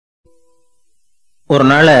ஒரு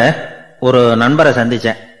நாள் ஒரு நண்பரை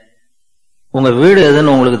சந்திச்சேன். உங்க வீடு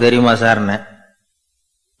எதுன்னு உங்களுக்கு தெரியுமா சார்ன்னு.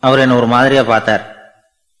 அவர் என்ன ஒரு மாதிரியா பார்த்தார்.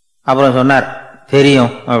 அப்புறம் சொன்னார்,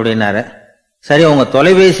 தெரியும் அப்படின்னாரு. சரி, உங்க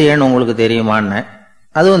தொலைபேசி எண் உங்களுக்கு தெரியுமான்னு.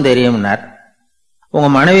 அதுவும் தெரியும்னார். உங்க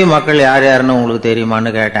மனைவி மக்கள் யார் யாருன்னு உங்களுக்கு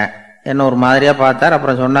தெரியுமான்னு கேட்டேன். என்ன ஒரு மாதிரியா பார்த்தார்.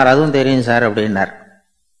 அப்புறம் சொன்னார், அதுவும் தெரியும் சார் அப்படின்னார்.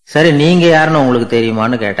 சரி, நீங்க யாருன்னு உங்களுக்கு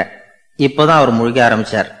தெரியுமான்னு கேட்டேன். இப்பதான் அவர் முழிக்க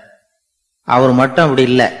ஆரம்பிச்சார். அவர் மட்டும் அப்படி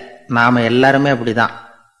இல்லை, நாம எல்லாருமே அப்படிதான்.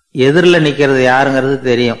 எதிரில் நிக்கிறது யாருங்கிறது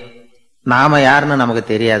தெரியும், நாம யாருன்னு நமக்கு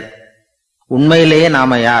தெரியாது. உண்மையிலேயே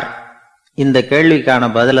நாம யார்? இந்த கேள்விக்கான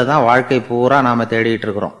பதில தான் வாழ்க்கை பூரா நாம தேடிட்டு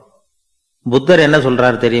இருக்கிறோம். புத்தர் என்ன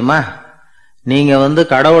சொல்றாரு தெரியுமா? நீங்க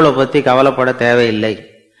கடவுளை பத்தி கவலைப்பட தேவையில்லை,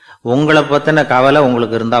 உங்களை பத்தின கவலை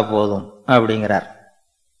உங்களுக்கு இருந்தா போதும் அப்படிங்கிறார்.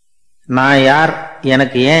 நான் யார்,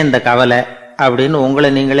 எனக்கு ஏன் இந்த கவலை அப்படின்னு உங்களை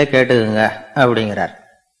நீங்களே கேட்டுக்குங்க அப்படிங்கிறார்.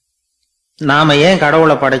 நாம ஏன்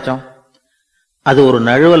கடவுளை படைச்சோம்? அது ஒரு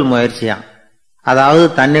நழுவல் முயற்சியாம். அதாவது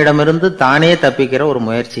தன்னிடமிருந்து தானே தப்பிக்கிற ஒரு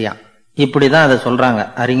முயற்சியாம். இப்படிதான் அதை சொல்றாங்க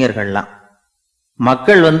அறிஞர்கள்லாம்.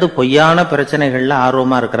 மக்கள் பொய்யான பிரச்சனைகள்ல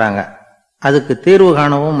ஆர்வமா இருக்கிறாங்க, அதுக்கு தீர்வு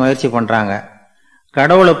காணவும் முயற்சி பண்றாங்க.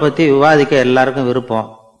 கடவுளை பத்தி விவாதிக்க எல்லாருக்கும் விருப்பம்,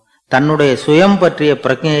 தன்னுடைய சுயம் பற்றிய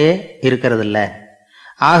பிரஜையே இருக்கிறது இல்ல.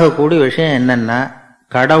 ஆகக்கூடிய விஷயம் என்னன்னா,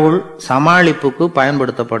 கடவுள் சமாளிப்புக்கு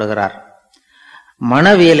பயன்படுத்தப்படுகிறார்.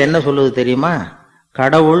 மனவியல் என்ன சொல்லுது தெரியுமா?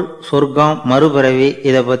 கடவுள், சொர்க்கம், மறுபிறவி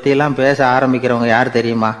இதை பத்தி எல்லாம் பேச ஆரம்பிக்கிறவங்க யார்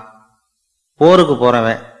தெரியுமா? போருக்கு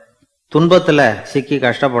போறவன், துன்பத்துல சிக்கி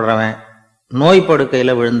கஷ்டப்படுறவன், நோய்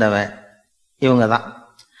படுக்கையில விழுந்தவன், இவங்க தான்.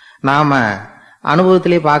 நாம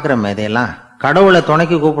அனுபவத்திலேயே பாக்குறோமே இதையெல்லாம். கடவுளை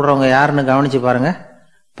துணைக்கு கூப்பிடுறவங்க யாருன்னு கவனிச்சு பாருங்க.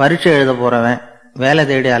 பரீட்சை எழுத போறவன், வேலை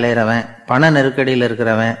தேடி அலையிறவன், பண நெருக்கடியில்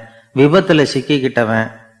இருக்கிறவன், விபத்துல சிக்கிக்கிட்டவன்,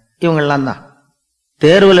 இவங்கெல்லாம் தான்.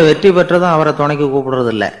 தேர்வுல வெற்றி பெற்றதும் அவரை துணைக்கு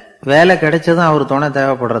கூப்பிடுறது இல்ல, வேலை கிடைச்சதும் அவர் துணை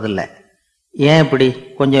தேவைப்படுறது இல்ல. ஏன் இப்படி?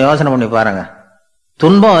 கொஞ்சம் யோசனை பண்ணி பாருங்க.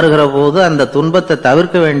 துன்பம் வருகிற போது அந்த துன்பத்தை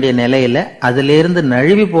தவிர்க்க வேண்டிய நிலையில அதிலிருந்து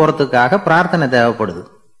நழுவி போறதுக்காக பிரார்த்தனை தேவைப்படுது.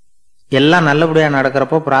 எல்லாம் நல்லபடியா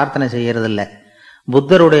நடக்கிறப்போ பிரார்த்தனை செய்யறது இல்ல.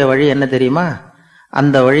 புத்தருடைய வழி என்ன தெரியுமா?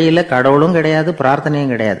 அந்த வழியில கடவுளும் கிடையாது,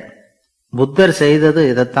 பிரார்த்தனையும் கிடையாது. புத்தர் செய்தது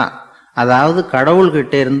இதைத்தான். அதாவது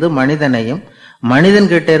கடவுள்கிட்ட இருந்து மனிதனையும்,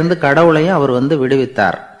 மனிதன் கிட்ட இருந்து கடவுளையும் அவர்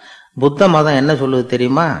விடுவித்தார். புத்த மதம் என்ன சொல்லுது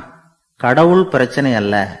தெரியுமா? கடவுள் பிரச்சனை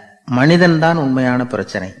அல்ல, மனிதன் தான் உண்மையான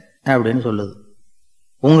பிரச்சனை அப்படின்னு சொல்லுது.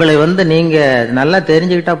 உங்களை நீங்க நல்லா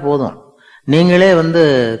தெரிஞ்சுக்கிட்டா போதும், நீங்களே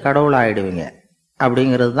கடவுள் ஆயிடுவீங்க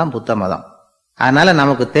அப்படிங்கிறது தான் புத்த மதம். அதனால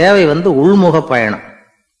நமக்கு தேவை உள்முக பயணம்.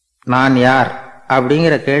 நான் யார்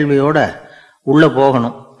அப்படிங்கிற கேள்வியோட உள்ள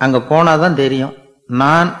போகணும். அங்க போனாதான் தெரியும்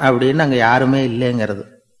நான் அப்படின்னு அங்க யாருமே இல்லைங்கிறது.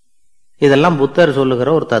 இதெல்லாம் புத்தர் சொல்லுகிற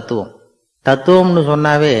ஒரு தத்துவம். தத்துவம்னு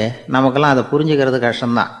சொன்னாவே நமக்கெல்லாம் அதை புரிஞ்சுக்கிறது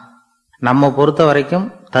கஷ்டம்தான். நம்ம பொறுத்த வரைக்கும்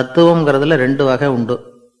தத்துவம்ங்கிறதுல ரெண்டு வகை உண்டு.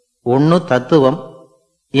 ஒன்னு தத்துவம்,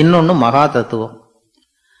 இன்னொன்னு மகா தத்துவம்.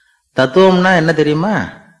 தத்துவம்னா என்ன தெரியுமா?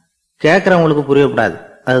 கேட்கறவங்களுக்கு புரியப்படாது,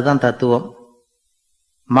 அதுதான் தத்துவம்.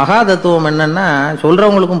 மகா தத்துவம் என்னன்னா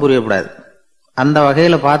சொல்றவங்களுக்கும் புரியப்படாது. அந்த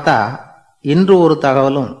வகையில பார்த்தா இன்று ஒரு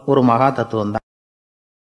தகவலும் ஒரு மகா தத்துவம் தான்.